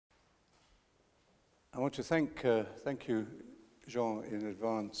I want to thank you, Jean, in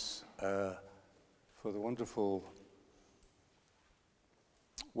advance for the wonderful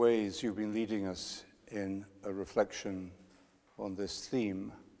ways you've been leading us in a reflection on this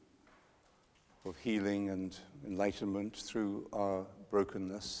theme of healing and enlightenment through our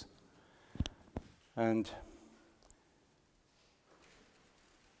brokenness. And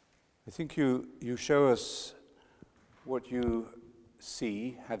I think you show us what you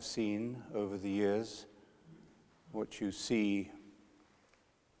have seen over the years, what you see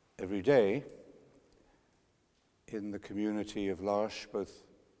every day in the community of L'Arche, both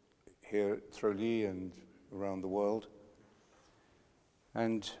here at Trosly and around the world.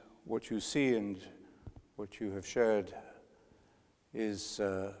 And what you see and what you have shared is,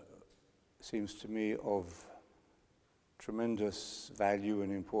 seems to me, of tremendous value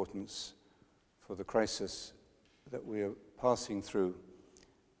and importance for the crisis that we are passing through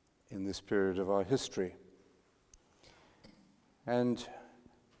in this period of our history. And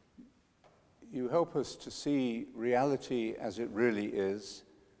you help us to see reality as it really is,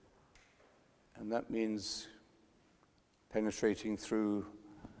 and that means penetrating through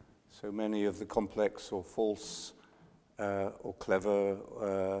so many of the complex or false or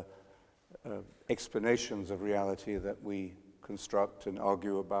clever explanations of reality that we construct and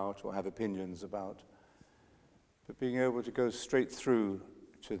argue about or have opinions about. But being able to go straight through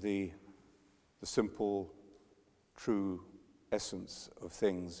to the simple, true essence of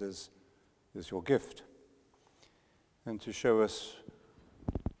things is your gift. And to show us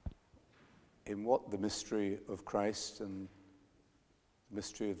in what the mystery of Christ and the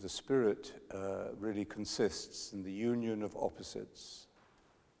mystery of the Spirit really consists, in the union of opposites,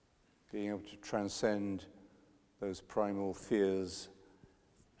 being able to transcend those primal fears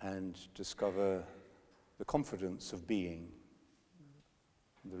and discover the confidence of being,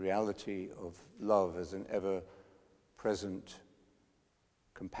 the reality of love as an ever-present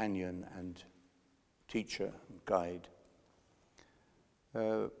companion and teacher and guide.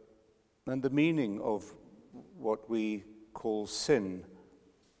 And the meaning of what we call sin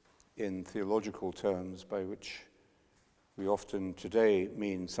in theological terms, by which we often today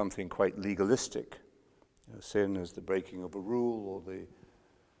mean something quite legalistic. Sin is the breaking of a rule or the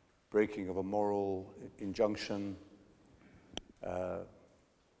breaking of a moral injunction, and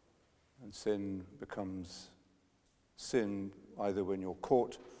sin becomes sin either when you're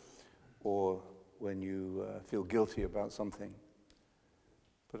caught or when you feel guilty about something.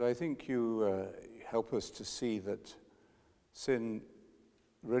 But I think you help us to see that sin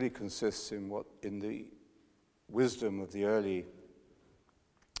really consists in the wisdom of the early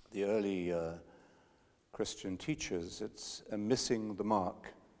Christian teachers. It's a missing the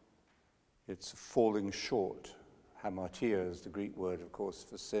mark. It's falling short. Hamartia is the Greek word, of course,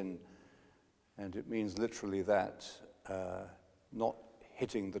 for sin. And it means literally that, not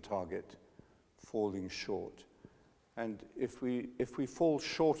hitting the target, falling short. And if we fall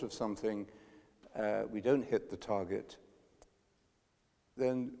short of something, we don't hit the target,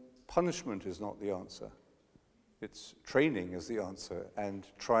 then punishment is not the answer. It's training is the answer, and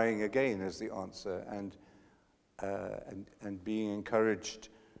trying again is the answer, and being encouraged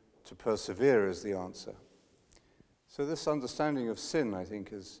to persevere is the answer. So this understanding of sin, I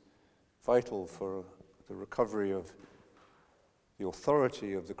think, is vital for the recovery of the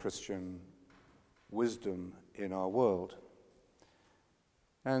authority of the Christian wisdom in our world.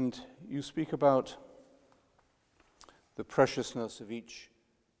 And you speak about the preciousness of each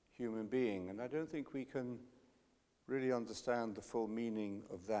human being, and I don't think we can really understand the full meaning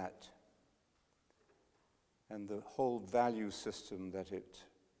of that and the whole value system that it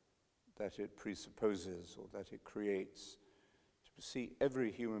presupposes or that it creates, to see every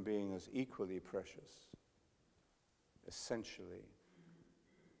human being as equally precious, essentially.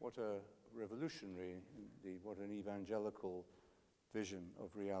 What a revolutionary, indeed, what an evangelical vision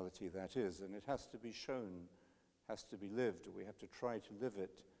of reality that is. And it has to be shown, has to be lived. We have to try to live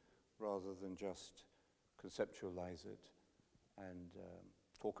it rather than just conceptualize it and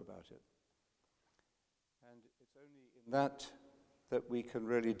talk about it. And it's only in that we can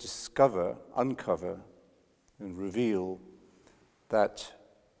really uncover and reveal that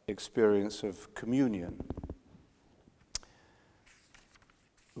experience of communion,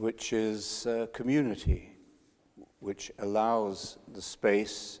 which is community, which allows the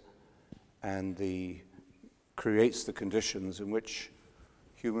space and creates the conditions in which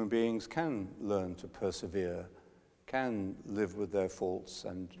human beings can learn to persevere, can live with their faults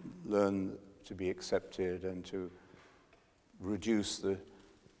and learn to be accepted and to reduce the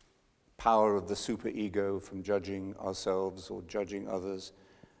power of the superego from judging ourselves or judging others,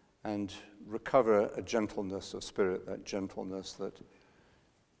 and recover a gentleness of spirit, that gentleness that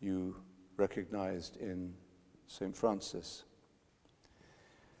you recognized in St. Francis.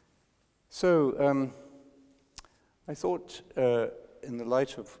 So I thought in the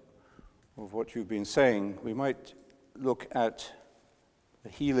light of what you've been saying, we might look at the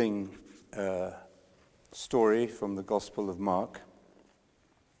healing story from the Gospel of Mark.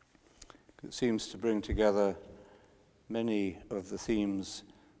 It seems to bring together many of the themes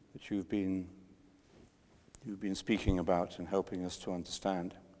that you've been speaking about and helping us to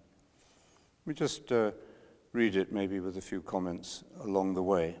understand. We just read it maybe with a few comments along the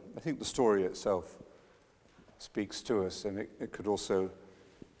way. I think the story itself speaks to us, and it could also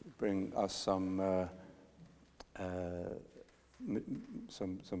bring us some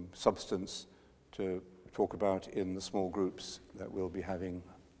substance to talk about in the small groups that we'll be having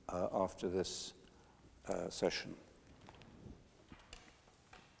after this session.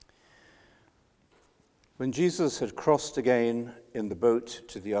 When Jesus had crossed again in the boat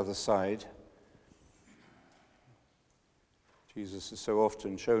to the other side, Jesus is so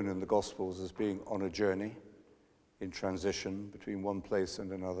often shown in the Gospels as being on a journey, in transition between one place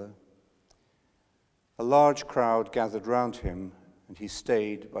and another. A large crowd gathered round him, and he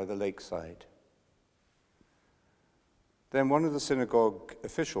stayed by the lakeside. Then one of the synagogue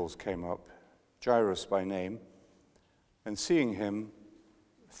officials came up, Jairus by name, and seeing him,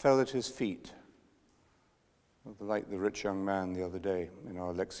 fell at his feet, like the rich young man the other day in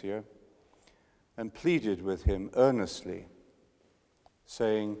our Lexia, and pleaded with him earnestly,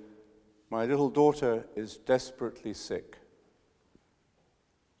 saying, "My little daughter is desperately sick.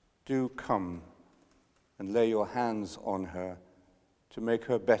 Do come and lay your hands on her to make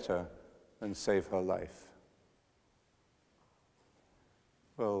her better and save her life."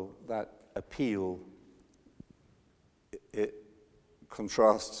 Well, that appeal, it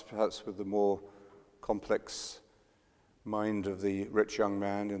contrasts perhaps with the more complex mind of the rich young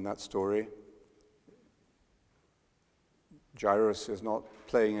man in that story. Jairus is not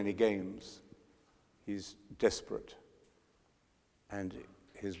playing any games. He's desperate. And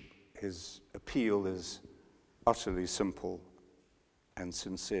his appeal is utterly simple and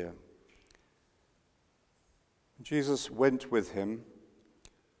sincere. Jesus went with him,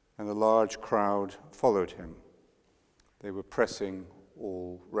 and a large crowd followed him. They were pressing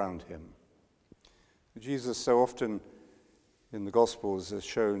all round him. Jesus so often in the Gospels is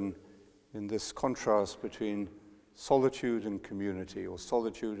shown in this contrast between solitude and community, or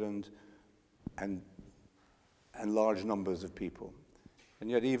solitude and large numbers of people. And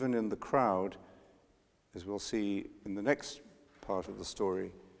yet even in the crowd, as we'll see in the next part of the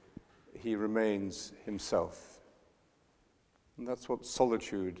story, he remains himself. And that's what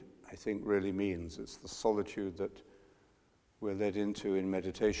solitude, I think, really means. It's the solitude that we're led into in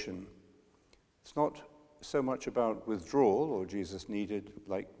meditation. It's not so much about withdrawal, or Jesus needed,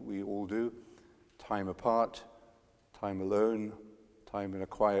 like we all do, time apart, time alone, time in a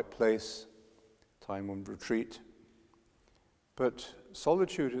quiet place, time on retreat. But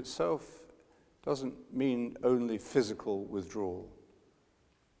solitude itself doesn't mean only physical withdrawal.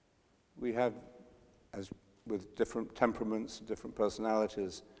 We have, as with different temperaments, different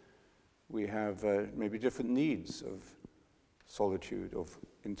personalities, we have maybe different needs of solitude,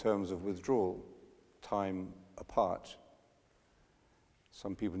 in terms of withdrawal, time apart.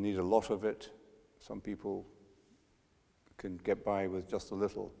 Some people need a lot of it. Some people can get by with just a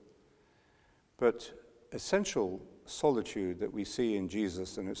little. But essential solitude that we see in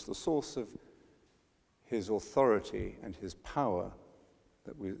Jesus, and it's the source of his authority and his power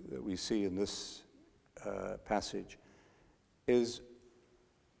that we see in this passage, is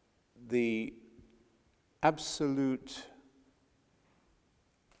the absolute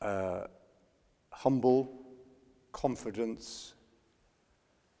humble confidence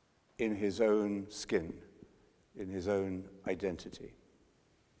in his own skin, in his own identity.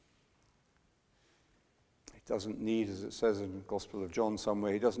 He doesn't need, as it says in the Gospel of John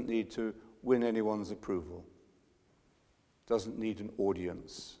somewhere, he doesn't need to win anyone's approval. Doesn't need an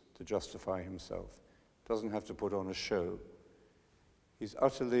audience to justify himself. Doesn't have to put on a show. He's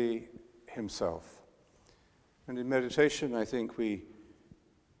utterly himself. And in meditation, I think we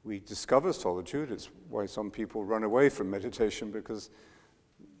discover solitude. It's why some people run away from meditation, because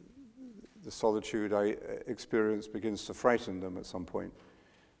the solitude I experience begins to frighten them at some point.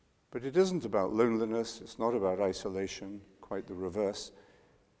 But it isn't about loneliness. It's not about isolation, quite the reverse.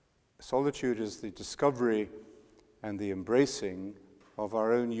 Solitude is the discovery and the embracing of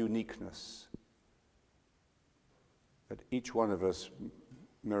our own uniqueness. That each one of us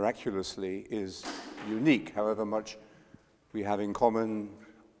miraculously is unique, however much we have in common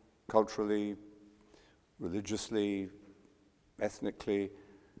culturally, religiously, ethnically,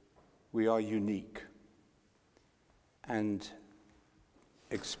 we are unique. And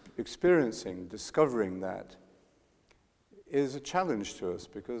experiencing, discovering that is a challenge to us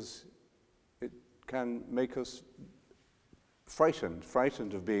because it can make us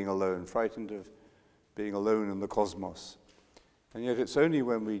frightened of being alone, frightened of being alone in the cosmos. And yet it's only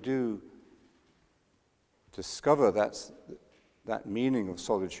when we do discover that meaning of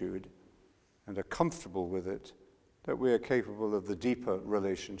solitude and are comfortable with it that we are capable of the deeper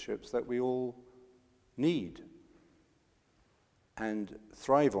relationships that we all need and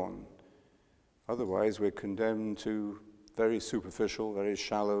thrive on. Otherwise, we're condemned to very superficial, very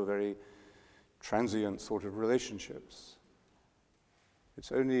shallow, very transient sort of relationships.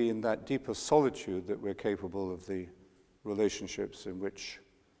 It's only in that deeper solitude that we're capable of the relationships in which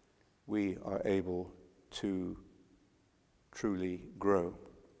we are able to truly grow.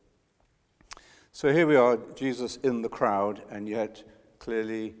 So here we are, Jesus in the crowd, and yet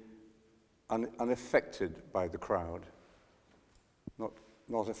clearly unaffected by the crowd,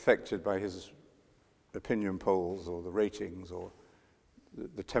 not affected by his opinion polls or the ratings or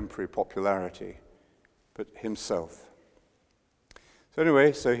the temporary popularity, but himself. So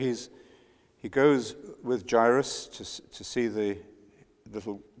anyway, he goes with Jairus to see the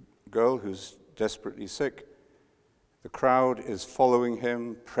little girl who's desperately sick. The crowd is following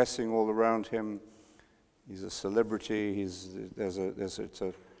him, pressing all around him. He's a celebrity. It's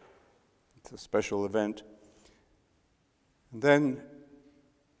a special event. And then,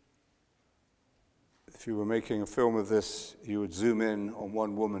 if you were making a film of this, you would zoom in on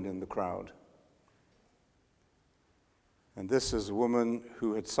one woman in the crowd. And this is a woman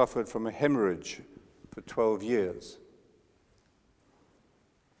who had suffered from a hemorrhage for 12 years.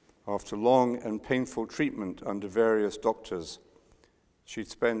 After long and painful treatment under various doctors, she'd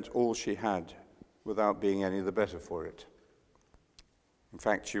spent all she had without being any the better for it. In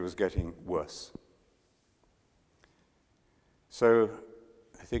fact, she was getting worse. So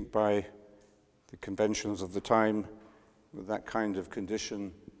I think by the conventions of the time, with that kind of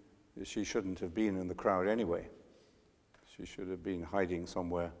condition, she shouldn't have been in the crowd anyway. She should have been hiding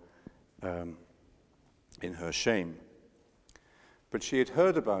somewhere in her shame. But she had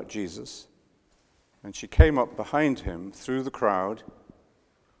heard about Jesus, and she came up behind him through the crowd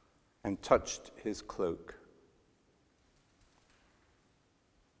and touched his cloak.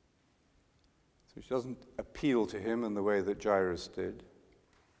 So she doesn't appeal to him in the way that Jairus did.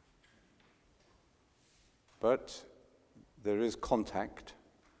 But there is contact,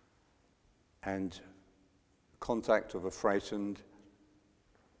 and contact of a frightened,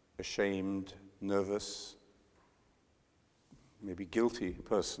 ashamed, nervous, maybe guilty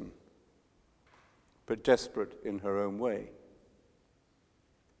person, but desperate in her own way.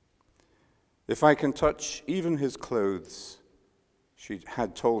 If I can touch even his clothes, she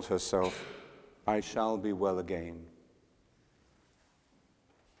had told herself, I shall be well again.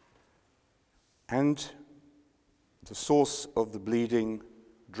 And the source of the bleeding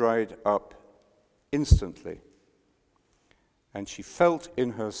dried up instantly, and she felt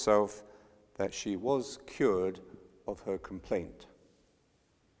in herself that she was cured of her complaint.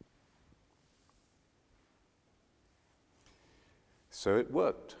 So it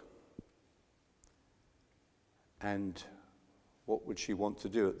worked. And what would she want to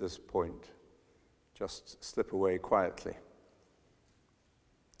do at this point? Just slip away quietly.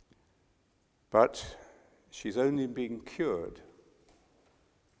 But she's only being cured.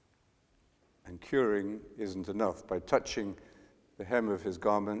 And curing isn't enough. By touching the hem of his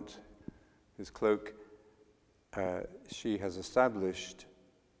garment, his cloak, she has established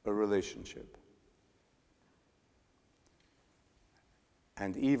a relationship.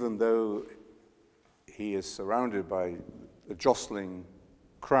 And even though he is surrounded by a jostling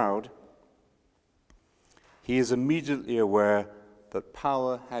crowd, he is immediately aware that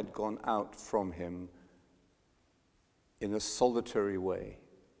power had gone out from him in a solitary way.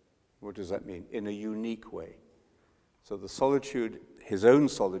 What does that mean? In a unique way. So the solitude, his own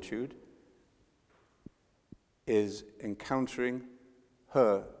solitude, is encountering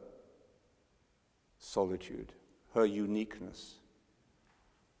her solitude, her uniqueness.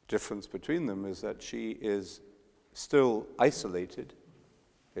 The difference between them is that she is still isolated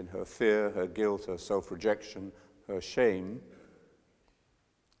in her fear, her guilt, her self-rejection, her shame.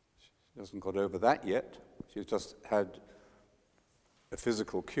 She hasn't got over that yet. She's just had a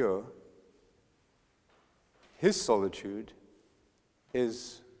physical cure. His solitude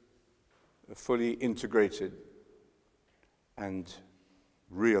is a fully integrated and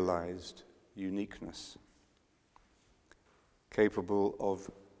realized uniqueness, capable of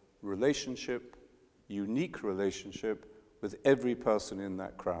relationship, unique relationship with every person in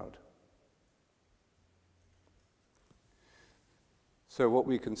that crowd. So what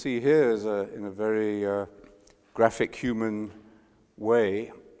we can see here is in a very graphic human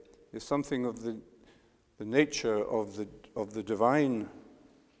way is something of the nature of the divine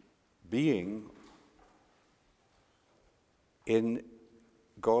being in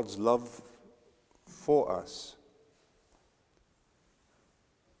God's love for us.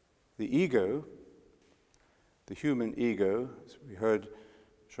 The ego, the human ego, as we heard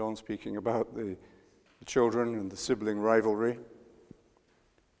Jean speaking about the children and the sibling rivalry,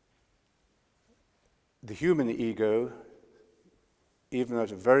 the human ego, even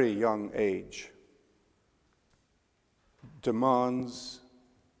at a very young age, demands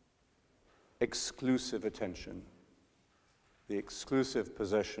exclusive attention, the exclusive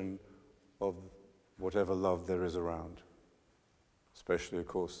possession of whatever love there is around, especially, of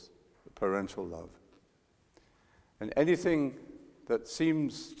course, the parental love. And anything that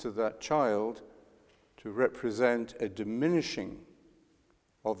seems to that child to represent a diminishing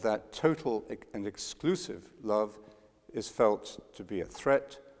of that total and exclusive love is felt to be a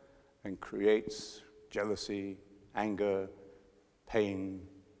threat and creates jealousy, anger, pain,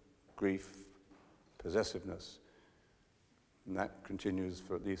 grief, possessiveness. And that continues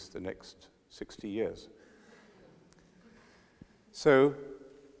for at least the next 60 years. So,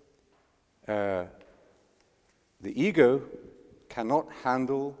 the ego cannot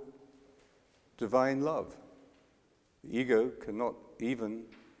handle divine love. The ego cannot even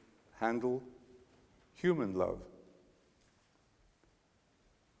handle human love.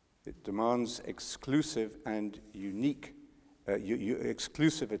 It demands exclusive and unique,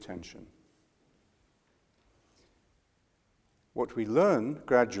 exclusive attention. What we learn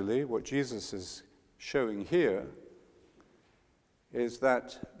gradually, what Jesus is showing here, is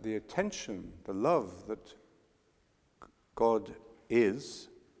that the attention, the love that God is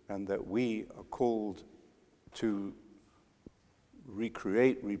and that we are called to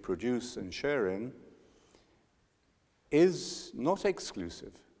recreate, reproduce, and share in is not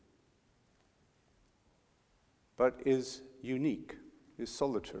exclusive, but is unique, is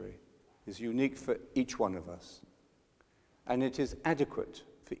solitary, is unique for each one of us. And it is adequate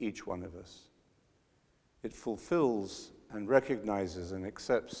for each one of us. It fulfills and recognizes and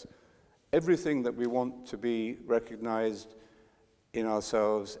accepts everything that we want to be recognized in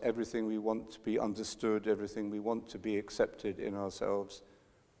ourselves, everything we want to be understood, everything we want to be accepted in ourselves.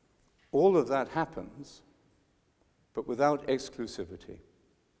 All of that happens, but without exclusivity.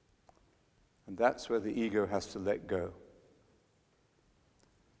 And that's where the ego has to let go.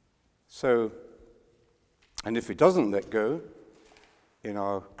 So, and if it doesn't let go, in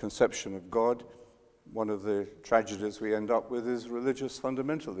our conception of God, one of the tragedies we end up with is religious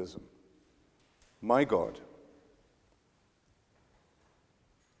fundamentalism. My God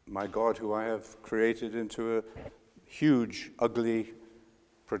who I have created into a huge, ugly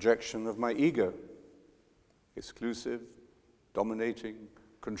projection of my ego. Exclusive, dominating,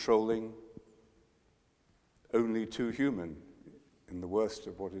 controlling, only too human, in the worst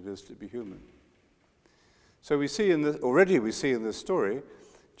of what it is to be human. So we see in this story,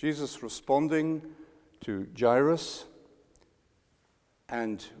 Jesus responding to Jairus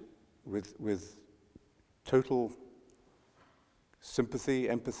and with total sympathy,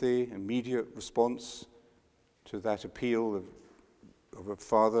 empathy, immediate response to that appeal of a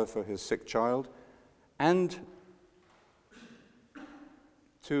father for his sick child, and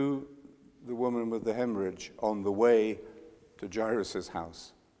to the woman with the hemorrhage on the way to Jairus'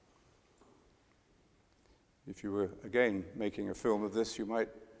 house. If you were, again, making a film of this, you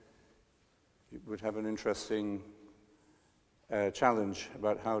would have an interesting challenge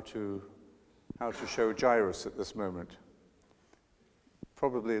about how to show Jairus at this moment.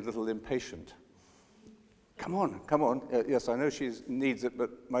 Probably a little impatient. Come on. Yes, I know she needs it,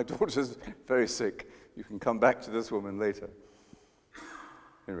 but my daughter's very sick. You can come back to this woman later.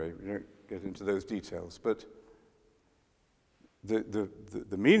 Anyway, we don't get into those details. But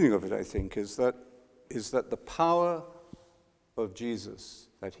the meaning of it, I think, is that the power of Jesus,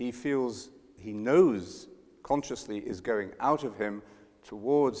 that he knows consciously is going out of him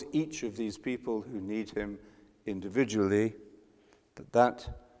towards each of these people who need him individually, that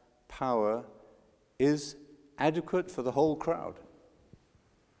power is adequate for the whole crowd.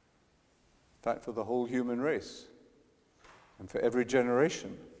 In fact, for the whole human race and for every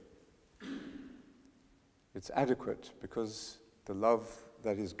generation. It's adequate because the love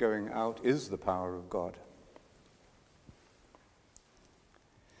that is going out is the power of God.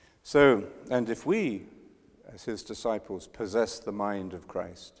 So, and if we, as his disciples, possess the mind of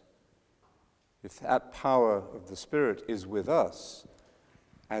Christ, if that power of the Spirit is with us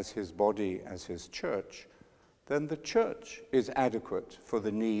as his body, as his church, then the church is adequate for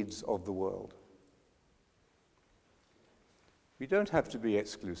the needs of the world. We don't have to be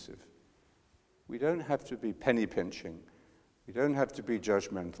exclusive. We don't have to be penny pinching. We don't have to be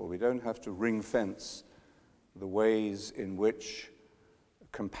judgmental. We don't have to ring fence the ways in which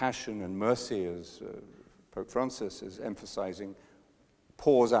compassion and mercy, as Pope Francis is emphasizing,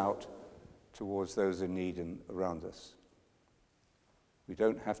 pours out towards those in need and around us. We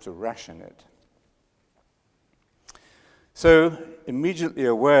don't have to ration it. So, immediately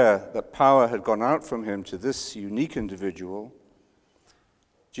aware that power had gone out from him to this unique individual,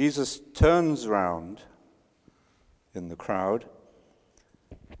 Jesus turns round in the crowd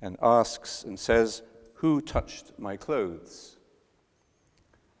and asks and says, "Who touched my clothes?"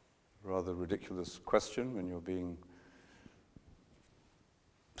 Rather ridiculous question when you're being,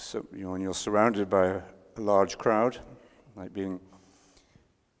 when you're surrounded by a large crowd, like being.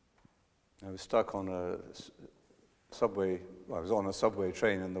 I was stuck on a subway. Well, I was on a subway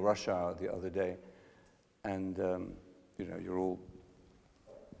train in the rush hour the other day, and you're all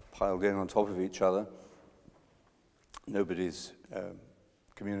piled in on top of each other. Nobody's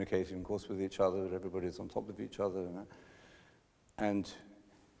communicating, of course, with each other, but everybody's on top of each other. And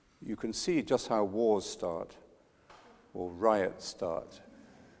you can see just how wars start, or riots start.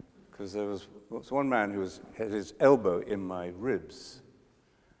 Because there was one man who had his elbow in my ribs,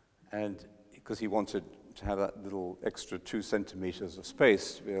 and because he wanted to have that little extra 2 centimeters of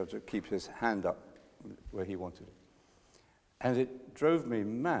space to be able to keep his hand up where he wanted it. And it drove me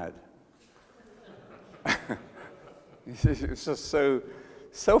mad. It's just so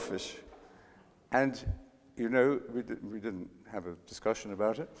selfish. And, we didn't have a discussion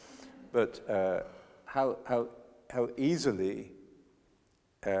about it, but how easily,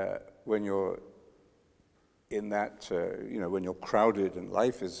 when you're in that, when you're crowded, and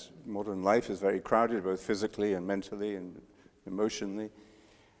modern life is very crowded, both physically and mentally and emotionally,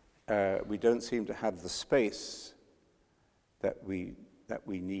 we don't seem to have the space that we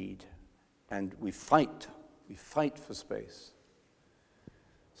need, and we fight for space.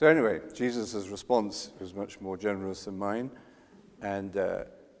 So anyway, Jesus' response was much more generous than mine, and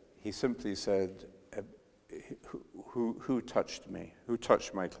he simply said, who touched me? Who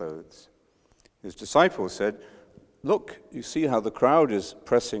touched my clothes? His disciples said, "Look, you see how the crowd is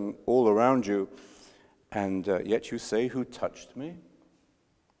pressing all around you, and yet you say, 'Who touched me?'"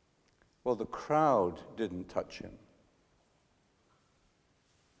 Well, the crowd didn't touch him.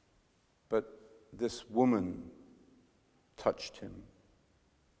 But this woman touched him.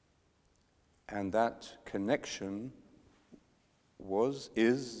 And that connection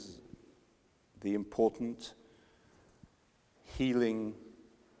is the important healing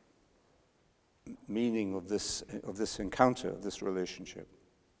meaning of this encounter, of this relationship.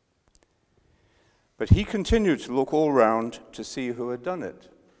 But he continued to look all around to see who had done it.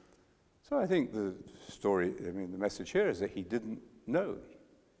 So I think the message here is that he didn't know.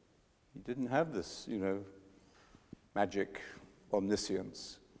 He didn't have this, magic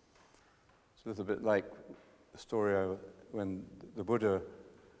omniscience. It's a little bit like the story when the Buddha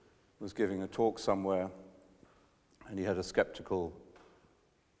was giving a talk somewhere, and he had a skeptical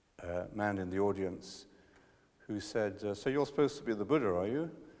man in the audience who said, "So you're supposed to be the Buddha, are you?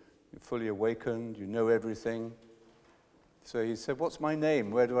 You're fully awakened, you know everything." So he said, "What's my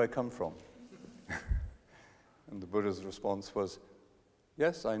name? Where do I come from?" And the Buddha's response was,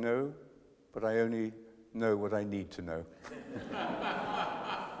 "Yes, I know, but I only know what I need to know."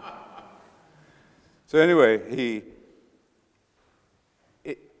 So anyway,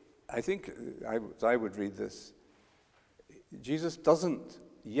 I think I would read this. Jesus doesn't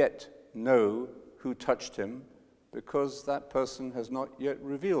yet know who touched him because that person has not yet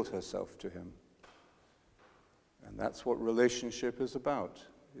revealed herself to him. And that's what relationship is about.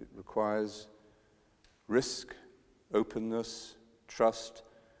 It requires risk, openness, trust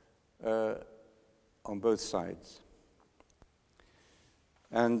on both sides.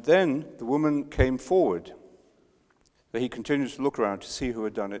 And then the woman came forward. So he continued to look around to see who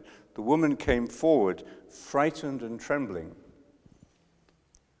had done it. The woman came forward, frightened and trembling.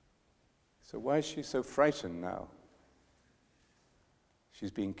 So why is she so frightened now?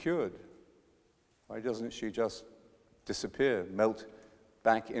 She's been cured. Why doesn't she just disappear, melt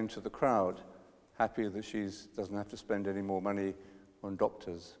back into the crowd, happy that she doesn't have to spend any more money on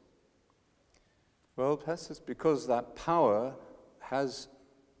doctors? Well, perhaps it's because that power has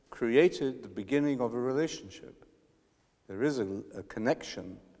created the beginning of a relationship. There is a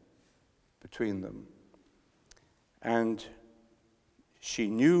connection between them. And she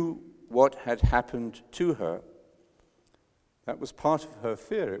knew what had happened to her. That was part of her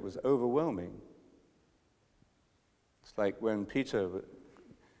fear. It was overwhelming. It's like when Peter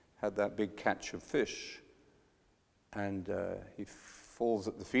had that big catch of fish, and he falls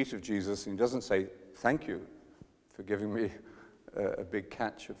at the feet of Jesus, and he doesn't say, "Thank you for giving me a big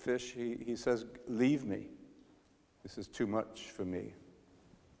catch of fish." He says, "Leave me. This is too much for me.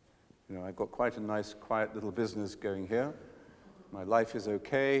 You know, I've got quite a nice, quiet little business going here. My life is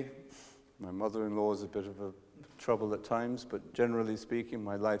okay. My mother-in-law is a bit of a trouble at times, but generally speaking,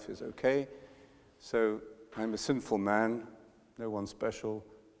 my life is okay. So I'm a sinful man, no one special.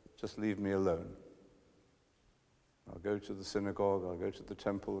 Just leave me alone. I'll go to the synagogue, I'll go to the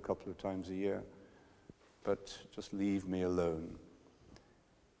temple a couple of times a year, but just leave me alone."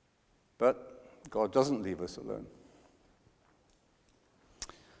 But God doesn't leave us alone.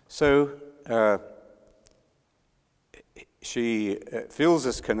 So she feels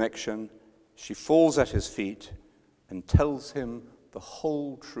this connection, she falls at his feet and tells him the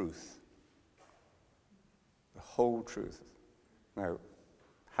whole truth. The whole truth. Now,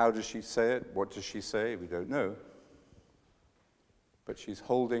 how does she say it? What does she say? We don't know. But she's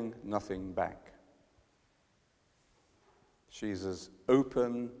holding nothing back. She's as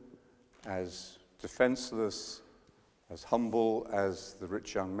open, as defenseless, as humble as the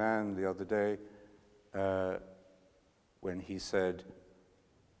rich young man the other day when he said,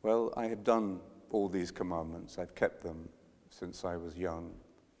 "Well, I have done all these commandments. I've kept them since I was young."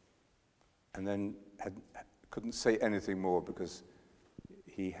 And then couldn't say anything more because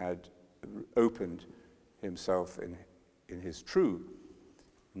he had opened himself in his true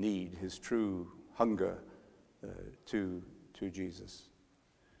need, his true hunger to Jesus.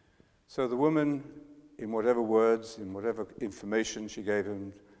 So the woman, in whatever words, in whatever information she gave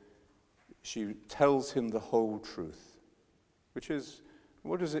him, she tells him the whole truth, which is,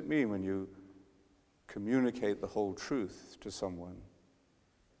 what does it mean when you communicate the whole truth to someone?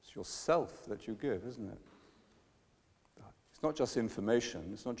 It's yourself that you give, isn't it? It's not just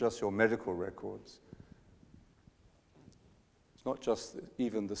information, it's not just your medical records. It's not just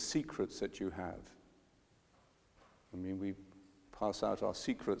even the secrets that you have. I mean, we pass out our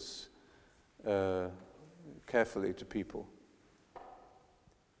secrets carefully to people.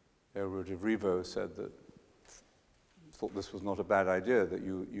 Elwood of Revo said that, thought this was not a bad idea, that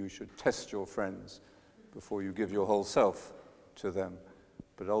you should test your friends before you give your whole self to them.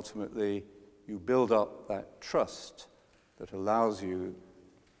 But ultimately, you build up that trust that allows you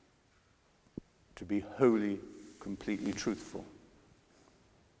to be wholly, completely truthful.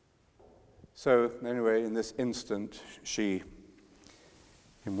 So anyway, in this instant, she,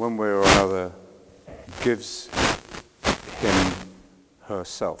 in one way or another, gives him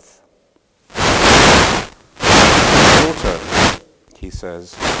herself. "Daughter," he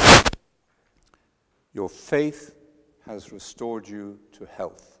says, "your faith has restored you to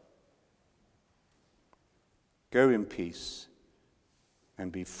health. Go in peace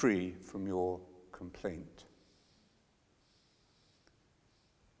and be free from your complaint."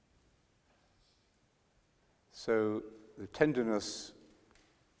 So the tenderness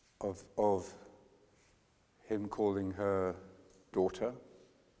of him calling her daughter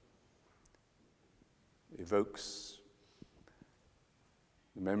evokes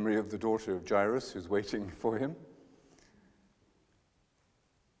the memory of the daughter of Jairus who's waiting for him.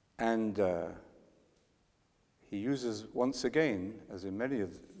 And he uses once again, as in many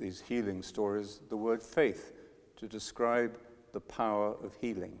of these healing stories, the word faith to describe the power of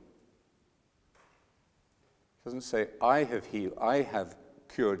healing. He doesn't say, I have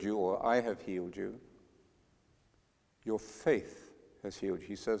cured you, or I have healed you. Your faith has healed you.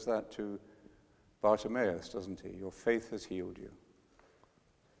 He says that to Bartimaeus, doesn't he? Your faith has healed you.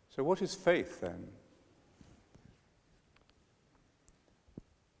 So what is faith then?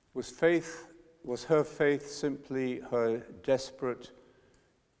 Was her faith simply her desperate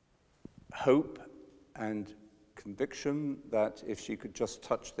hope and conviction that if she could just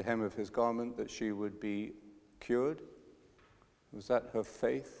touch the hem of his garment that she would be cured? Was that her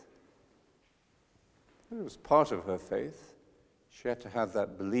faith? It was part of her faith. She had to have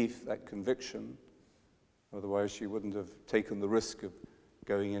that belief, that conviction, otherwise she wouldn't have taken the risk of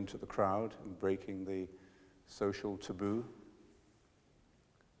going into the crowd and breaking the social taboo.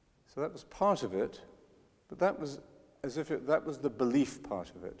 So that was part of it, but that was as if that was the belief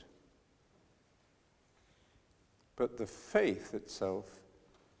part of it. But the faith itself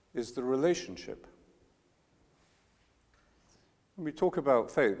is the relationship. When we talk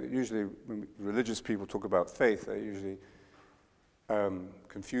about faith, usually when religious people talk about faith, they usually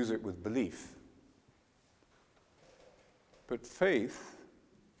confuse it with belief. But faith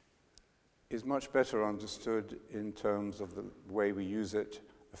is much better understood in terms of the way we use it,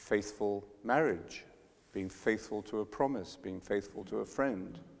 a faithful marriage, being faithful to a promise, being faithful to a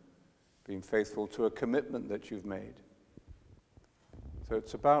friend, being faithful to a commitment that you've made. So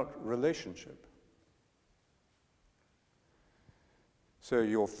it's about relationship. So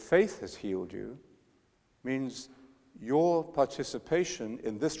your faith has healed you means your participation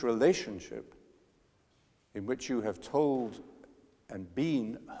in this relationship in which you have told and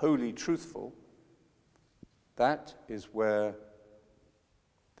been wholly truthful, that is where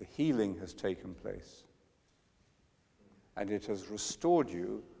the healing has taken place. And it has restored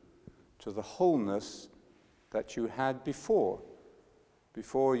you to the wholeness that you had before.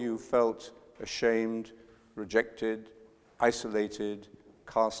 Before you felt ashamed, rejected, isolated,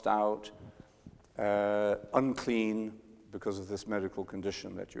 cast out, unclean because of this medical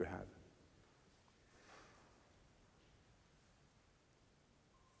condition that you had.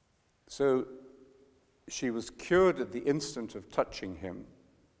 So she was cured at the instant of touching him,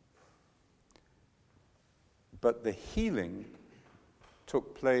 but the healing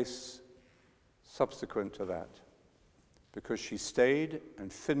took place subsequent to that, because she stayed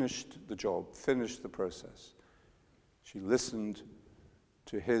and finished the job, finished the process. She listened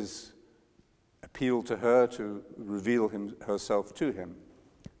to his appeal to her to reveal herself to him,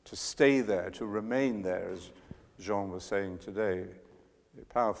 to stay there, to remain there, as Jean was saying today,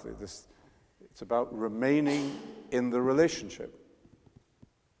 powerfully. It's about remaining in the relationship.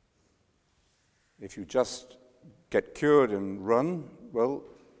 If you just get cured and run, well,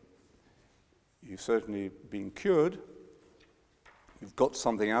 you've certainly been cured, you've got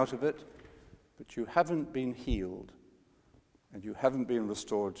something out of it, but you haven't been healed, and you haven't been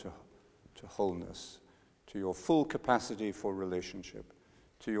restored to wholeness, to your full capacity for relationship,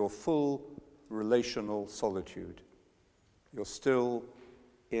 to your full relational solitude. You're still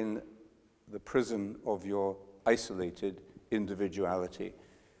in the prison of your isolated individuality.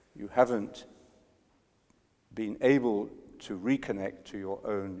 You haven't been able to reconnect to your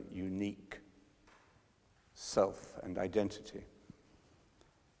own unique self and identity.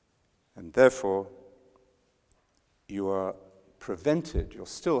 And therefore, you are prevented, you're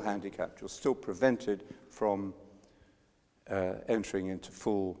still handicapped, you're still prevented from entering into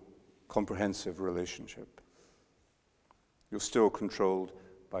full, comprehensive relationship. You're still controlled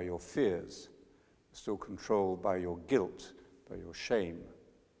by your fears, you're still controlled by your guilt, by your shame.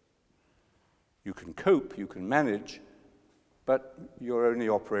 You can cope, you can manage, but you're only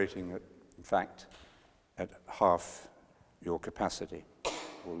operating at, in fact, at half your capacity,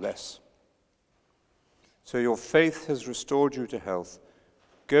 or less. So your faith has restored you to health.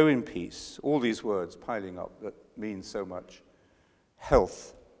 Go in peace. All these words piling up that mean so much.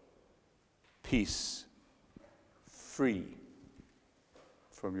 Health, peace, free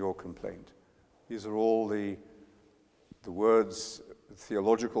from your complaint. These are all the words,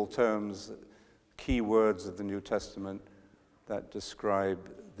 theological terms, key words of the New Testament that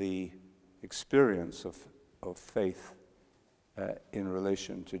describe the experience of faith in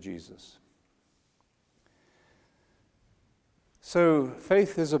relation to Jesus. So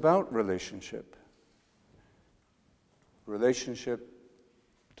faith is about relationship. Relationship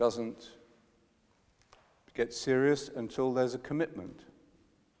doesn't get serious until there's a commitment.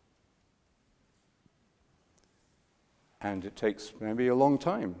 And it takes maybe a long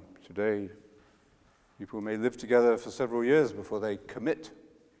time. Today, people may live together for several years before they commit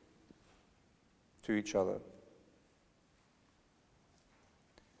to each other.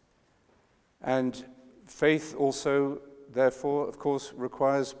 And faith also, therefore, of course,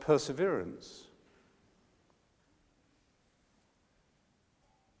 requires perseverance.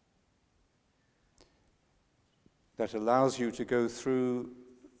 That allows you to go through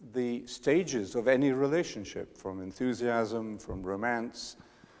the stages of any relationship, from enthusiasm, from romance,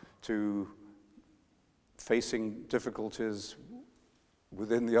 to facing difficulties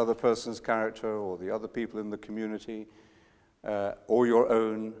within the other person's character or the other people in the community, or your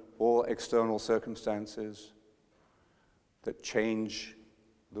own, or external circumstances that change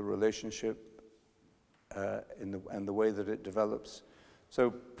the relationship and the way that it develops.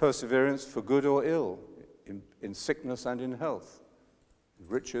 So perseverance for good or ill, in sickness and in health, in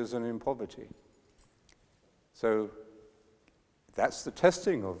riches and in poverty. So that's the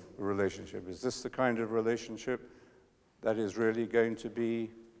testing of a relationship. Is this the kind of relationship that is really going to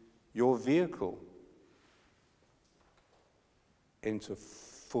be your vehicle into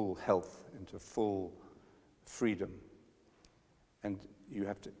full health, into full freedom? And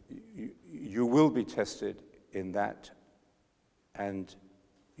you will be tested in that, and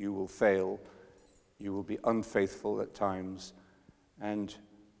you will fail. You will be unfaithful at times, and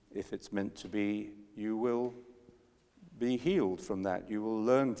if it's meant to be, you will be healed from that. You will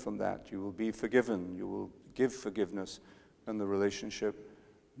learn from that. You will be forgiven. You will give forgiveness, and the relationship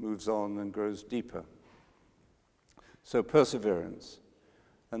moves on and grows deeper. So perseverance.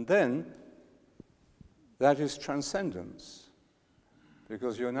 And then that is transcendence,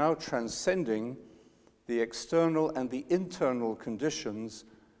 because you're now transcending the external and the internal conditions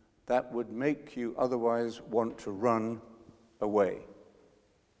that would make you otherwise want to run away.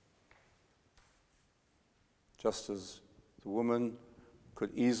 Just as the woman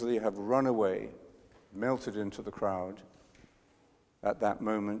could easily have run away, melted into the crowd at that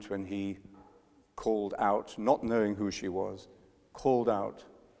moment when he called out, not knowing who she was, called out,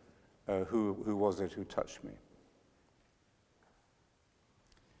 who was it who touched me?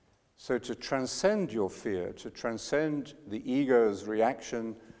 So to transcend your fear, to transcend the ego's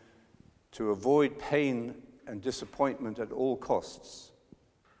reaction, to avoid pain and disappointment at all costs.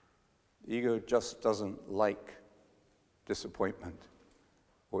 The ego just doesn't like disappointment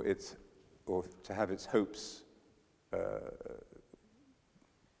or to have its hopes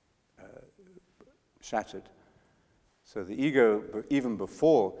shattered. So the ego, even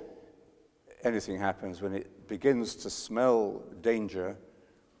before anything happens, when it begins to smell danger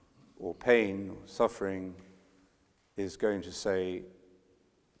or pain or suffering, is going to say,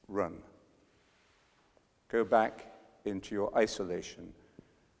 run. Go back into your isolation.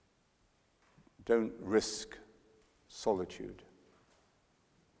 Don't risk solitude.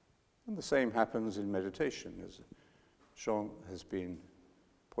 And the same happens in meditation, as Jean has been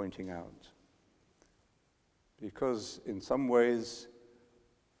pointing out. Because in some ways,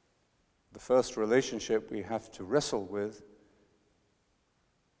 the first relationship we have to wrestle with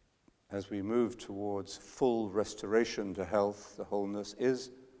as we move towards full restoration to health, to wholeness,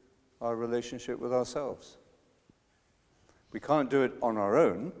 is our relationship with ourselves. We can't do it on our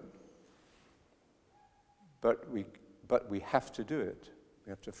own, but we have to do it.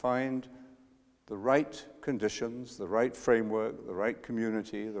 We have to find the right conditions, the right framework, the right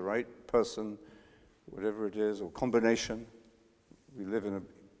community, the right person, whatever it is, or combination. We live in a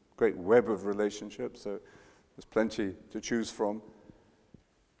great web of relationships, so there's plenty to choose from.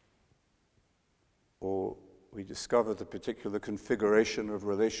 Or we discover the particular configuration of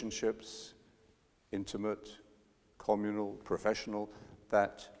relationships, intimate, communal, professional,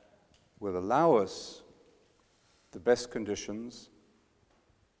 that will allow us the best conditions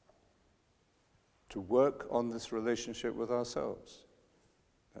to work on this relationship with ourselves.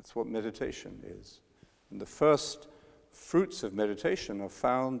 That's what meditation is. And the first fruits of meditation are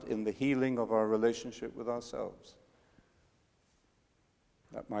found in the healing of our relationship with ourselves.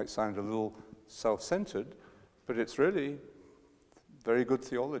 That might sound a little self-centered, but it's really very good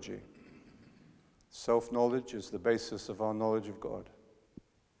theology. Self-knowledge is the basis of our knowledge of God.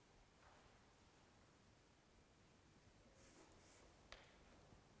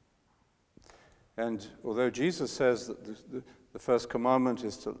 And although Jesus says that the first commandment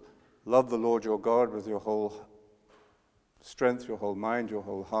is to love the Lord your God with your whole strength, your whole mind, your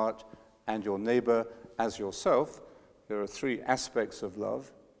whole heart, and your neighbor as yourself, there are three aspects of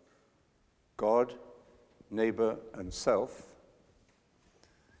love: God, neighbor, and self.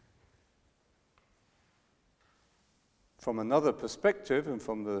 From another perspective, and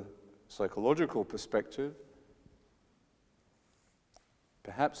from the psychological perspective,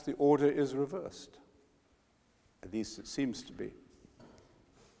 perhaps the order is reversed. At least it seems to be.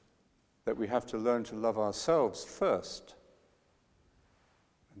 That we have to learn to love ourselves first.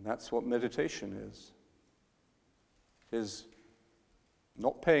 And that's what meditation is. It is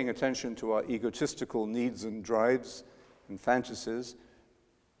not paying attention to our egotistical needs and drives and fantasies,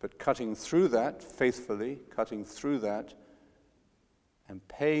 but cutting through that faithfully, cutting through that, and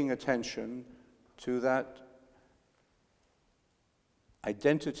paying attention to that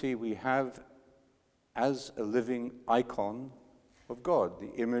identity we have as a living icon of God,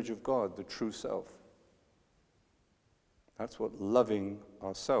 the image of God, the true self. That's what loving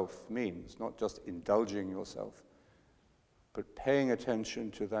ourself means, not just indulging yourself, but paying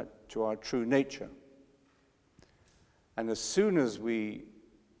attention to that, to our true nature. And as soon as we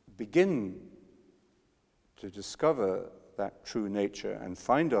begin to discover that true nature and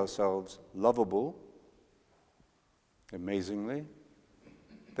find ourselves lovable, amazingly,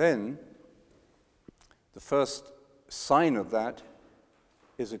 then the first sign of that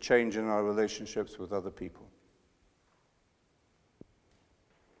is a change in our relationships with other people.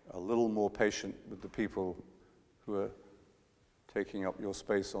 A little more patient with the people who are taking up your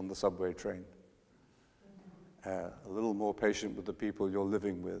space on the subway train. A little more patient with the people you're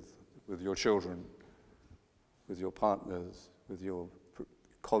living with your children, with your partners, with your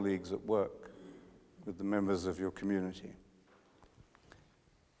colleagues at work, with the members of your community.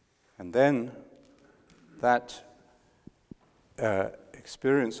 And then that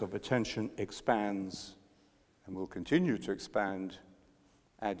experience of attention expands and will continue to expand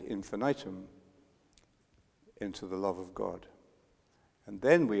ad infinitum into the love of God. And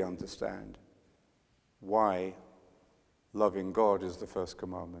then we understand why loving God is the first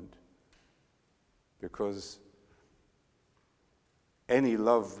commandment. Because any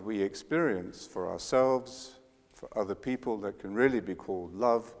love we experience for ourselves, for other people, that can really be called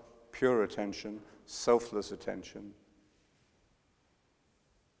love, pure attention, selfless attention,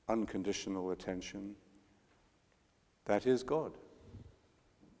 unconditional attention, that is God.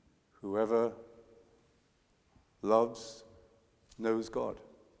 Whoever loves knows God.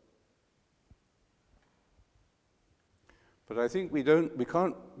 But I think we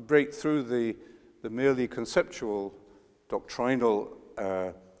can't break through the merely conceptual, doctrinal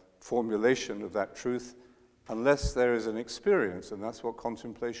formulation of that truth unless there is an experience, and that's what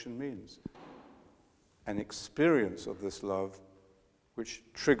contemplation means. An experience of this love which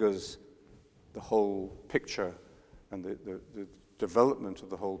triggers the whole picture and the development of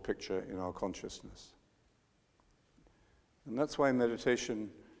the whole picture in our consciousness. And that's why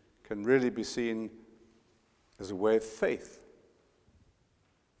meditation can really be seen as a way of faith,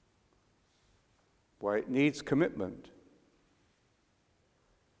 why it needs commitment,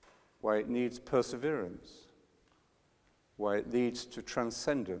 why it needs perseverance, why it leads to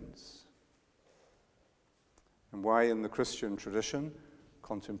transcendence, and why in the Christian tradition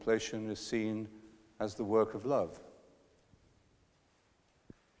contemplation is seen as the work of love.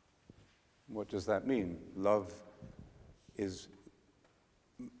 What does that mean? Love is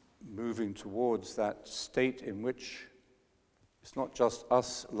moving towards that state in which it's not just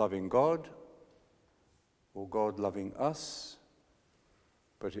us loving God or God loving us,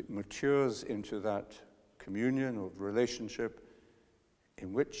 but it matures into that communion or relationship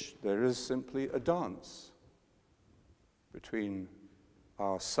in which there is simply a dance between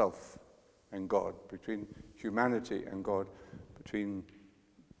ourself and God, between humanity and God, between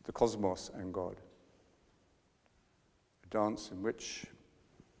the cosmos and God. A dance in which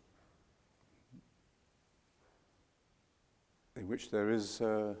there is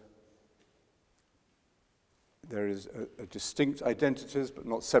a distinct identities, but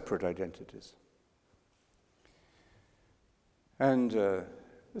not separate identities. And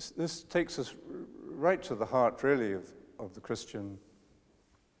this takes us right to the heart, really, of the Christian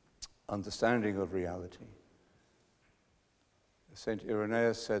understanding of reality. Saint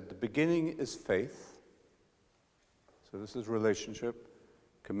Irenaeus said, the beginning is faith. So this is relationship,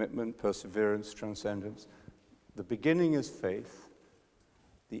 commitment, perseverance, transcendence. The beginning is faith.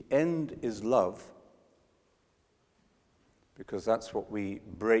 The end is love, because that's what we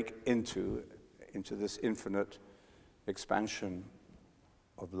break into this infinite expansion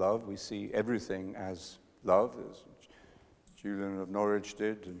of love. We see everything as love, as Julian of Norwich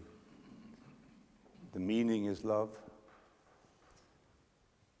did, and the meaning is love.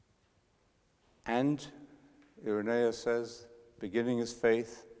 And Irenaeus says, beginning is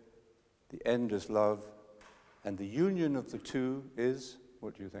faith, the end is love, and the union of the two is,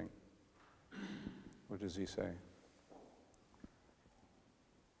 what do you think? What does he say?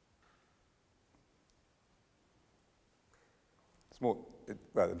 It's more,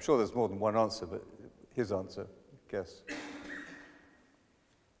 well, I'm sure there's more than one answer, but his answer, guess.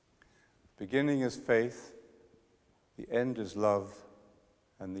 Beginning is faith, the end is love,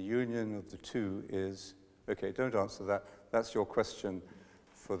 and the union of the two is, okay, don't answer that. That's your question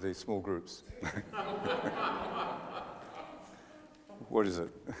for the small groups. What is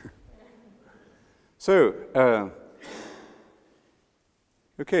it? So,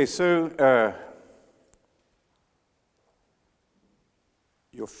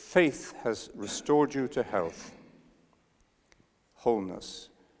 your faith has restored you to health, wholeness.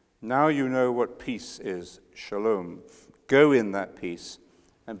 Now you know what peace is, shalom. Go in that peace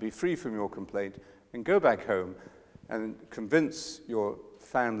and be free from your complaint, and go back home and convince your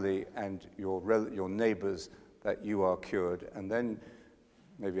family and your neighbors that you are cured, and then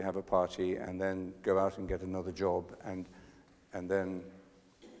maybe have a party, and then go out and get another job, and then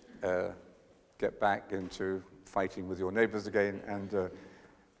get back into fighting with your neighbors again,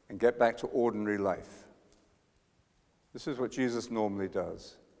 and get back to ordinary life. This is what Jesus normally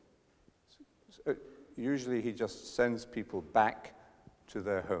does. Usually he just sends people back to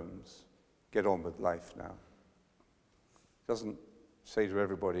their homes. Get on with life now. Doesn't say to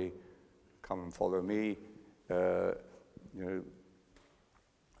everybody, come and follow me,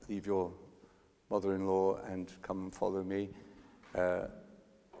 leave your mother-in-law and come and follow me.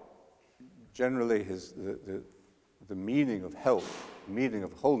 generally the meaning of health, meaning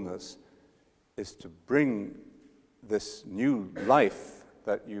of wholeness, is to bring this new life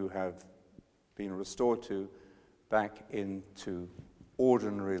that you have been restored to back into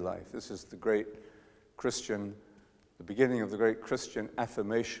ordinary life. This is the beginning of the great Christian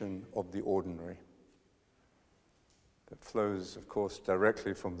affirmation of the ordinary. That flows, of course,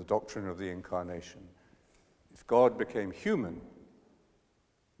 directly from the doctrine of the Incarnation. If God became human,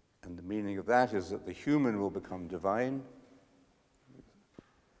 and the meaning of that is that the human will become divine,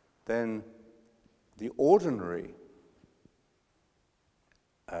 then the ordinary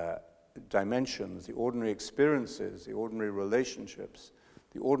dimensions, the ordinary experiences, the ordinary relationships,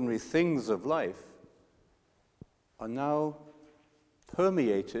 the ordinary things of life are now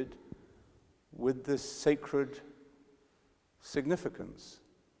permeated with this sacred significance.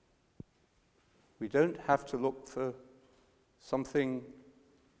 We don't have to look for something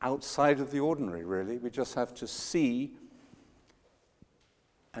outside of the ordinary, really. We just have to see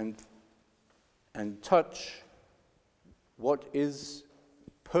and touch what is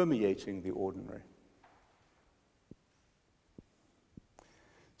permeating the ordinary.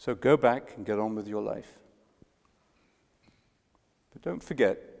 So go back and get on with your life. But don't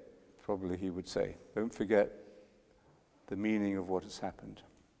forget, probably he would say, don't forget the meaning of what has happened.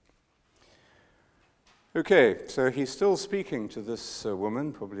 Okay, so he's still speaking to this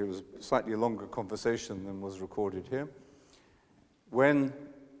woman. Probably it was a slightly longer conversation than was recorded here. When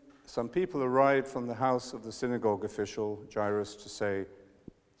some people arrived from the house of the synagogue official, Jairus, to say,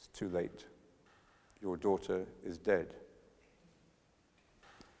 "It's too late. Your daughter is dead.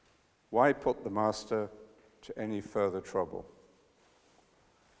 Why put the master to any further trouble?"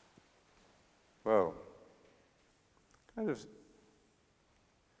 Well, kind of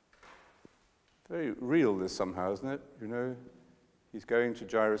very real this somehow, isn't it? You know, he's going to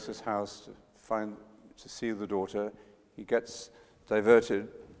Jairus' house to see the daughter. He gets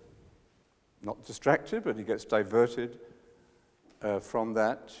diverted, not distracted, but he gets diverted from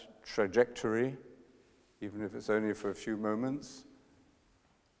that trajectory, even if it's only for a few moments.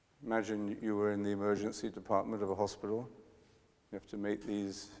 Imagine you were in the emergency department of a hospital. You have to make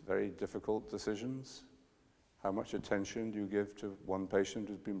these very difficult decisions. How much attention do you give to one patient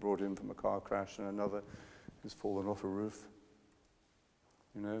who's been brought in from a car crash and another who's fallen off a roof?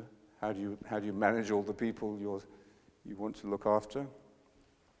 You know, how do you manage all the people you want to look after?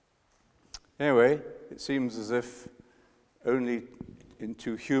 Anyway, it seems as if only in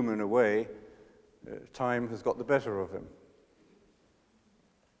too human a way, time has got the better of him.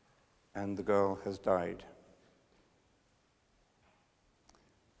 And the girl has died.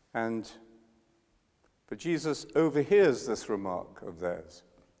 But Jesus overhears this remark of theirs.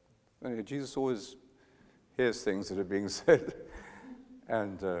 Jesus always hears things that are being said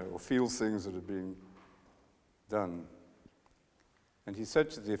or feels things that are being done. And he said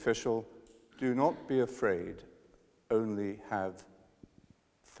to the official, "Do not be afraid, only have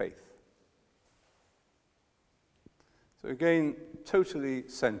faith." So again, totally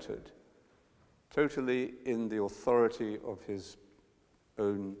centered, totally in the authority of his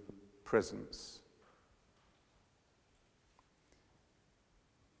own presence.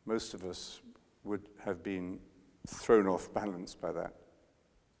 Most of us would have been thrown off balance by that.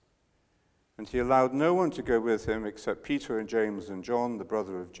 And he allowed no one to go with him except Peter and James and John, the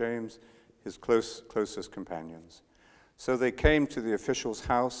brother of James, his closest companions. So they came to the official's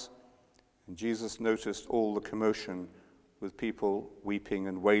house, and Jesus noticed all the commotion with people weeping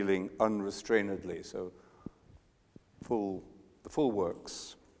and wailing unrestrainedly. So the full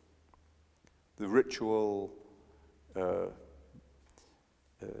works. The ritual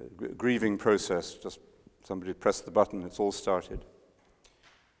grieving process, just somebody pressed the button, it's all started.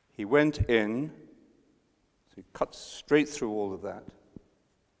 He went in, so he cuts straight through all of that.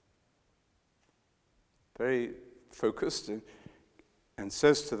 Very focused, and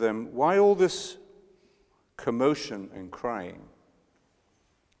says to them, "Why all this commotion and crying?"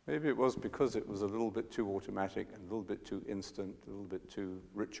 Maybe it was because it was a little bit too automatic and a little bit too instant, a little bit too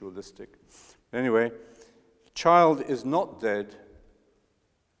ritualistic. Anyway, the child is not dead,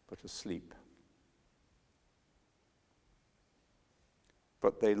 but asleep.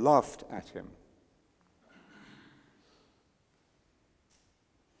 But they laughed at him.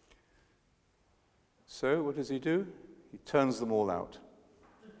 So what does he do? He turns them all out.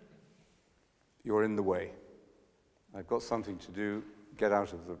 You're in the way. I've got something to do. Get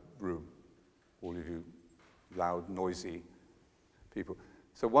out of the room, all of you loud, noisy people.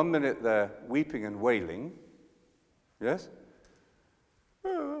 So 1 minute they're weeping and wailing, yes?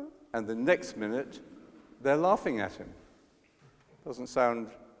 And the next minute they're laughing at him. Doesn't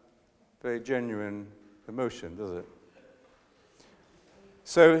sound very genuine emotion, does it?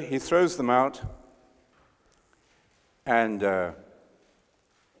 So he throws them out, and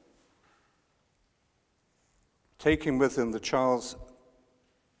taking with him the child's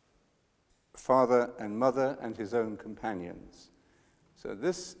father and mother and his own companions. So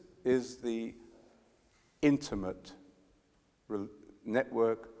this is the intimate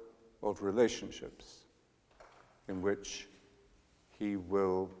network of relationships in which he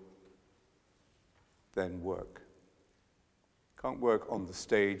will then work. Can't work on the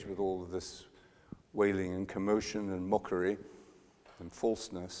stage with all of this wailing and commotion and mockery and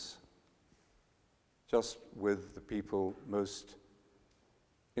falseness, just with the people most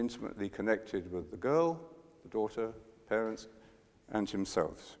intimately connected with the girl, the daughter, parents, and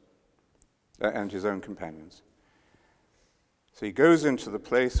himself, and his own companions. So he goes into the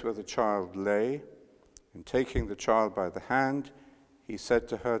place where the child lay, and taking the child by the hand, he said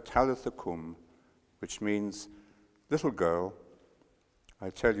to her, Talitha cum, which means, little girl,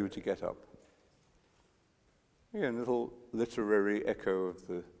 I tell you to get up. Again, a little literary echo of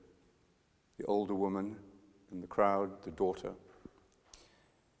the older woman in the crowd, the daughter.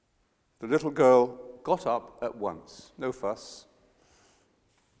 The little girl got up at once, no fuss.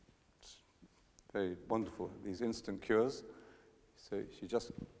 It's very wonderful, these instant cures. So she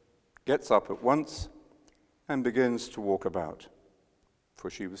just gets up at once and begins to walk about, for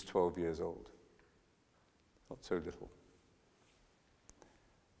she was 12 years old. Not so little.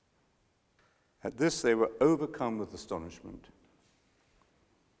 At this, they were overcome with astonishment.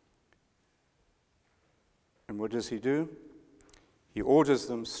 And what does he do? He orders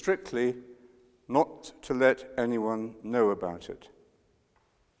them strictly not to let anyone know about it.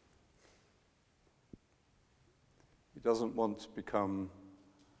 He doesn't want to become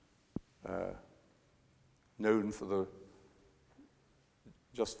known for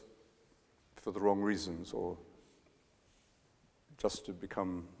just for the wrong reasons, or just to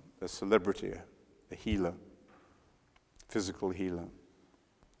become a celebrity, a healer, physical healer.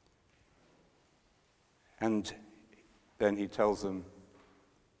 And then he tells them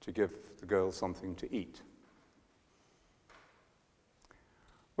to give the girl something to eat.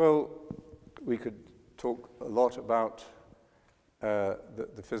 Well, we could talk a lot about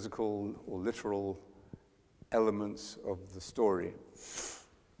the physical or literal elements of the story.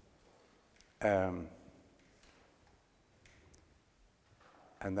 And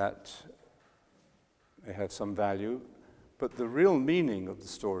that may have some value, but the real meaning of the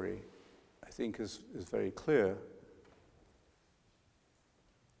story, I think, is very clear.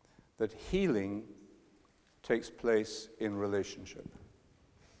 That healing takes place in relationship.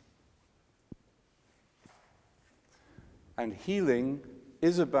 And healing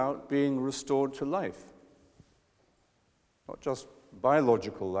is about being restored to life. Not just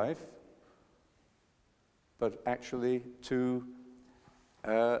biological life, but actually to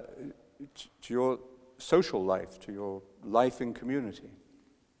your social life, to your life in community.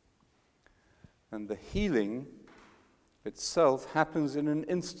 And the healing itself happens in an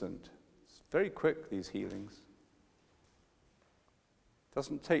instant. It's very quick, these healings. It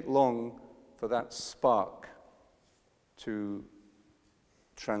doesn't take long for that spark to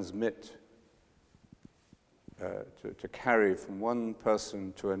transmit, to carry from one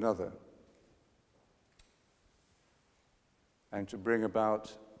person to another, and to bring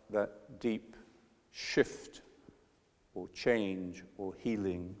about that deep shift or change or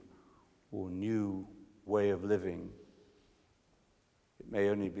healing or new way of living. It may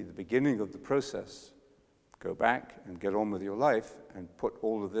only be the beginning of the process. Go back and get on with your life and put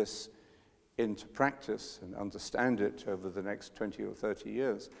all of this into practice and understand it over the next 20 or 30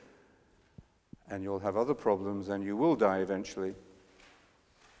 years. And you'll have other problems and you will die eventually.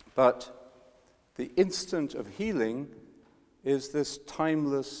 But the instant of healing is this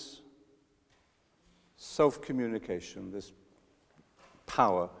timeless self-communication, this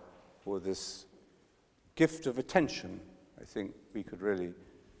power, or this gift of attention. I think we could really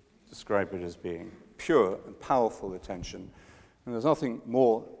describe it as being pure and powerful attention. And there's nothing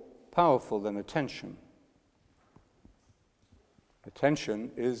more powerful than attention.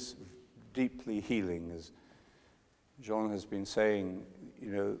 Attention is deeply healing, as John has been saying.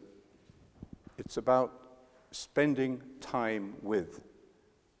 You know, it's about spending time with,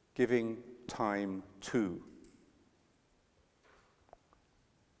 giving time to.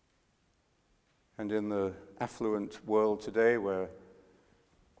 And in the affluent world today, where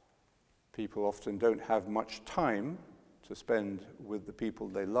people often don't have much time to spend with the people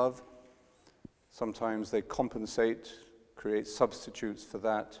they love, sometimes they compensate, create substitutes for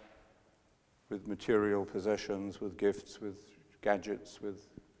that with material possessions, with gifts, with gadgets, with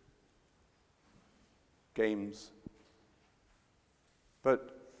games.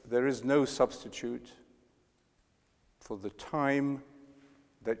 But there is no substitute for the time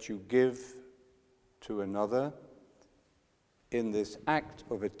that you give to another in this act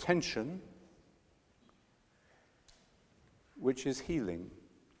of attention, which is healing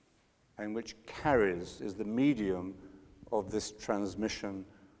and which is the medium of this transmission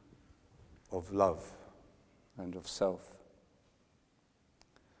of love and of self.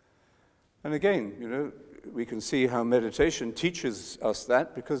 And again, you know, we can see how meditation teaches us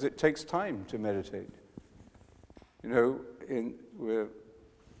that because it takes time to meditate. You know, we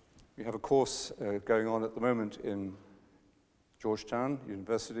have a course going on at the moment in Georgetown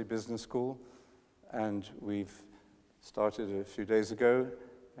University Business School, and we've started a few days ago,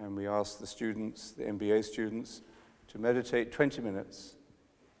 and we asked the students, the MBA students, to meditate 20 minutes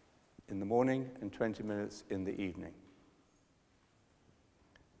in the morning and 20 minutes in the evening.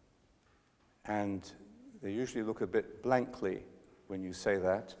 And they usually look a bit blankly when you say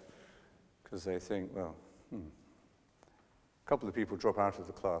that, because they think, well, A couple of people drop out of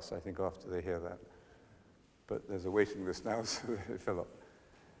the class, I think, after they hear that. But there's a waiting list now, so they fill up.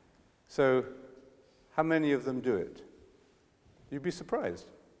 So, how many of them do it? You'd be surprised.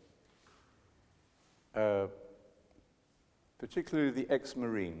 Particularly the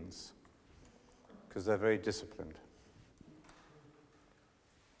ex-Marines, because they're very disciplined.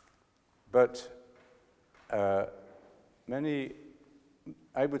 But many,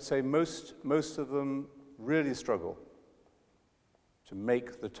 I would say most of them really struggle to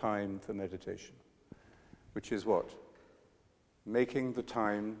make the time for meditation, which is what? Making the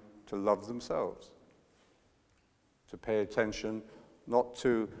time to love themselves, to pay attention, not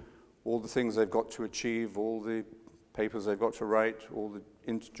to all the things they've got to achieve, all the papers they've got to write, all the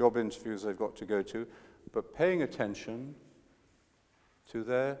job interviews they've got to go to, but paying attention to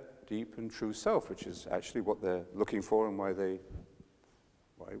their deep and true self, which is actually what they're looking for and why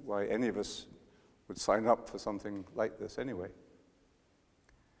any of us would sign up for something like this anyway.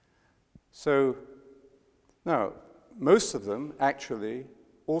 So, now, most of them actually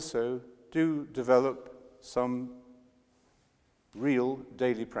also do develop some real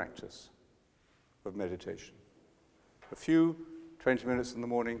daily practice of meditation. A few, 20 minutes in the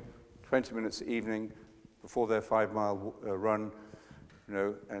morning, 20 minutes evening, before their 5-mile run, you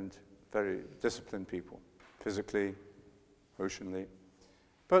know, and very disciplined people, physically, emotionally.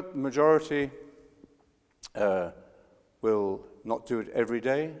 But the majority will not do it every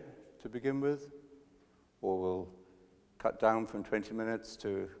day to begin with, or will cut down from 20 minutes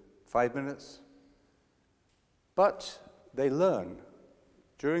to 5 minutes. But they learn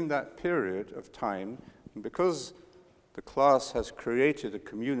during that period of time, and because the class has created a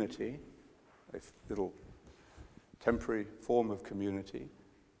community, a little temporary form of community,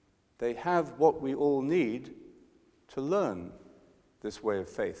 they have what we all need to learn this way of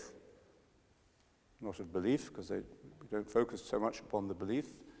faith. Not of belief, because we don't focus so much upon the belief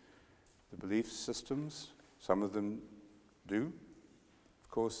systems. Some of them do, of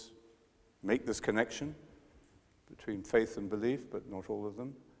course, make this connection between faith and belief, but not all of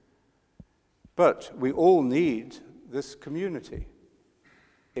them. But we all need this community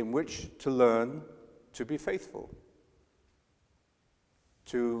in which to learn to be faithful,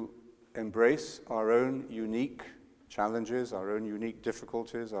 to embrace our own unique challenges, our own unique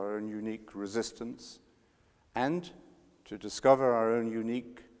difficulties, our own unique resistance, and to discover our own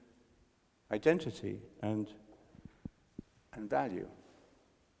unique identity and value.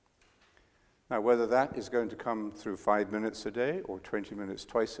 Now, whether that is going to come through 5 minutes a day or 20 minutes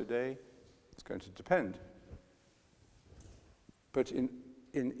twice a day, it's going to depend. But in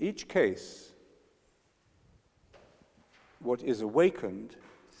each case, what is awakened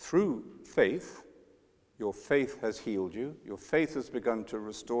through faith, your faith has healed you, your faith has begun to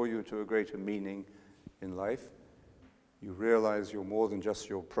restore you to a greater meaning in life. You realize you're more than just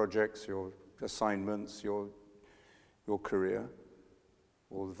your projects, your assignments, your career.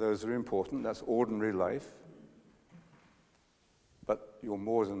 All of those are important, that's ordinary life. But you're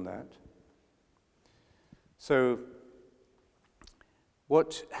more than that. So,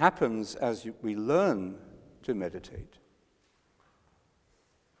 what happens as we learn to meditate,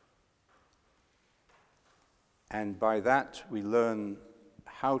 and by that we learn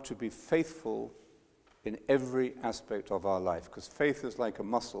how to be faithful in every aspect of our life, because faith is like a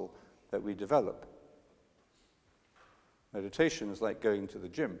muscle that we develop. Meditation is like going to the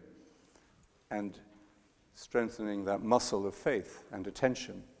gym and strengthening that muscle of faith and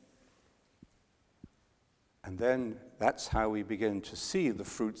attention. And then that's how we begin to see the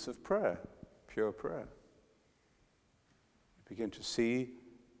fruits of prayer, pure prayer. We begin to see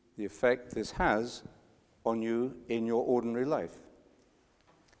the effect this has on you in your ordinary life.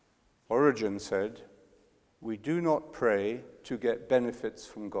 Origen said, "We do not pray to get benefits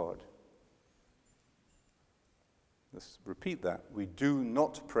from God." Let's repeat that. We do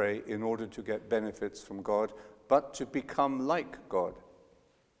not pray in order to get benefits from God, but to become like God.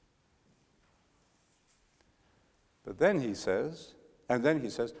 But then he says,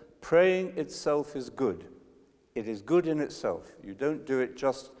 praying itself is good. It is good in itself. You don't do it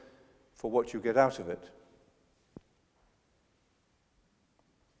just for what you get out of it.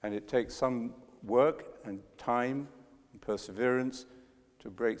 And it takes some work and time and perseverance to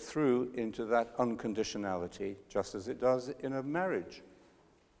break through into that unconditionality, just as it does in a marriage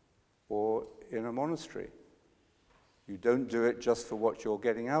or in a monastery. You don't do it just for what you're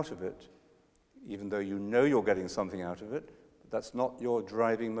getting out of it, even though you know you're getting something out of it. But that's not your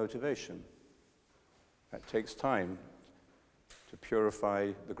driving motivation. That takes time to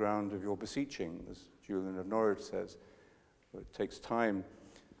purify the ground of your beseeching, as Julian of Norwich says. It takes time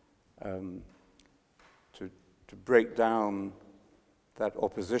to break down that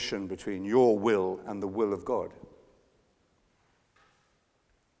opposition between your will and the will of God.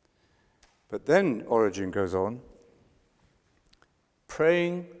 But then Origen goes on,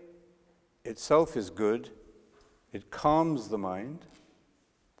 praying itself is good, it calms the mind,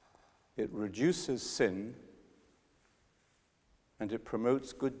 it reduces sin, and it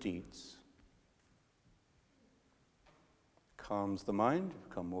promotes good deeds. Calms the mind, you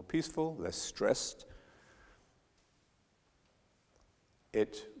become more peaceful, less stressed.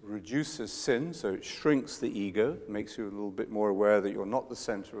 It reduces sin, so it shrinks the ego, makes you a little bit more aware that you're not the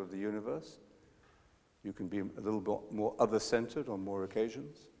center of the universe. You can be a little bit more other-centered on more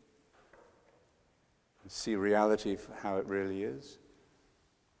occasions. See reality for how it really is.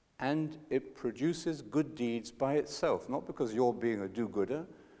 And it produces good deeds by itself, not because you're being a do-gooder,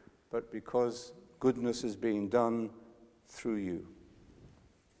 but because goodness is being done through you.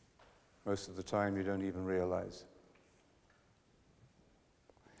 Most of the time you don't even realize.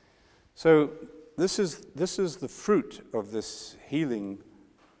 So this is the fruit of this healing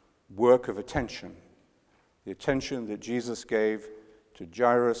work of attention. The attention that Jesus gave to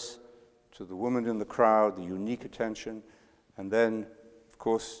Jairus, to the woman in the crowd, the unique attention, and then, of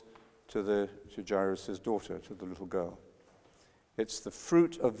course, to Jairus' daughter, to the little girl. It's the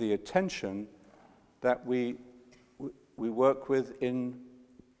fruit of the attention that we work with in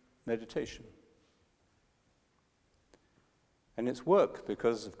meditation. And it's work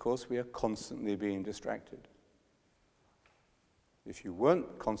because, of course, we are constantly being distracted. If you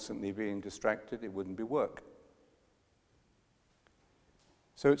weren't constantly being distracted, it wouldn't be work.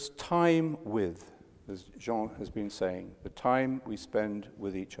 So it's time with, as Jean has been saying, the time we spend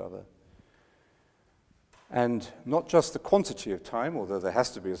with each other. And not just the quantity of time, although there has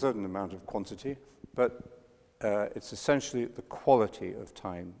to be a certain amount of quantity, but it's essentially the quality of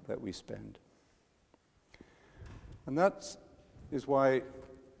time that we spend. And that is why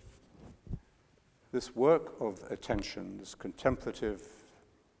this work of attention, this contemplative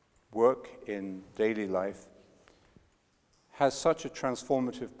work in daily life, has such a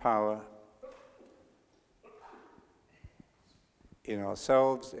transformative power in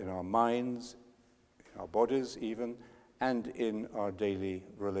ourselves, in our minds, in our bodies even, and in our daily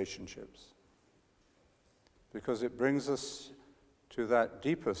relationships. Because it brings us to that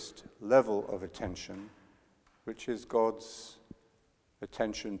deepest level of attention, which is God's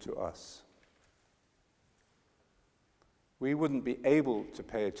attention to us. We wouldn't be able to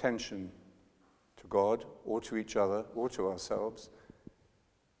pay attention to God or to each other or to ourselves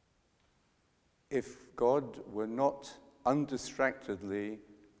if God were not undistractedly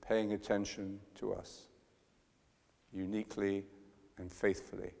paying attention to us, uniquely and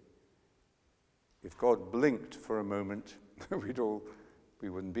faithfully. If God blinked for a moment, we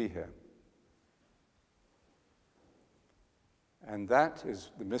wouldn't be here. And that is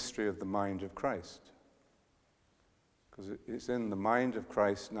the mystery of the mind of Christ. Because it's in the mind of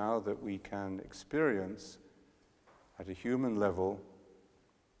Christ now that we can experience, at a human level,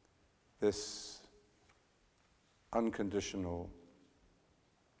 this unconditional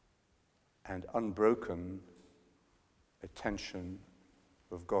and unbroken attention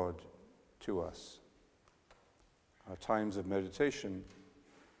of God to us. Our times of meditation,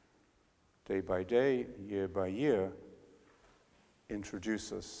 day by day, year by year,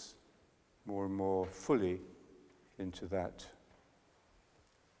 introduce us more and more fully into that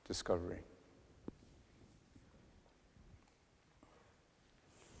discovery.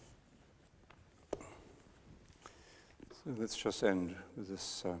 So let's just end with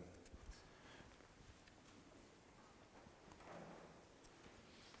this.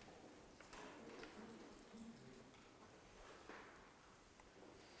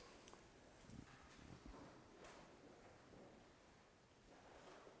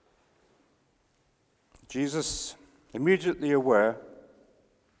 Jesus, immediately aware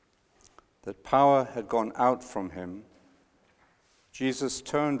that power had gone out from him, Jesus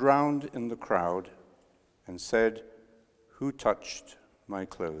turned round in the crowd and said, "Who touched my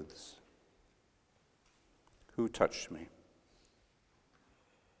clothes? Who touched me?"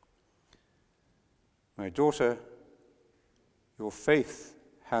 My daughter, your faith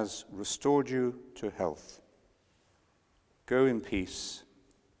has restored you to health. Go in peace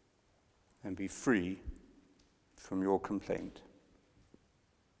and be free from your complaint.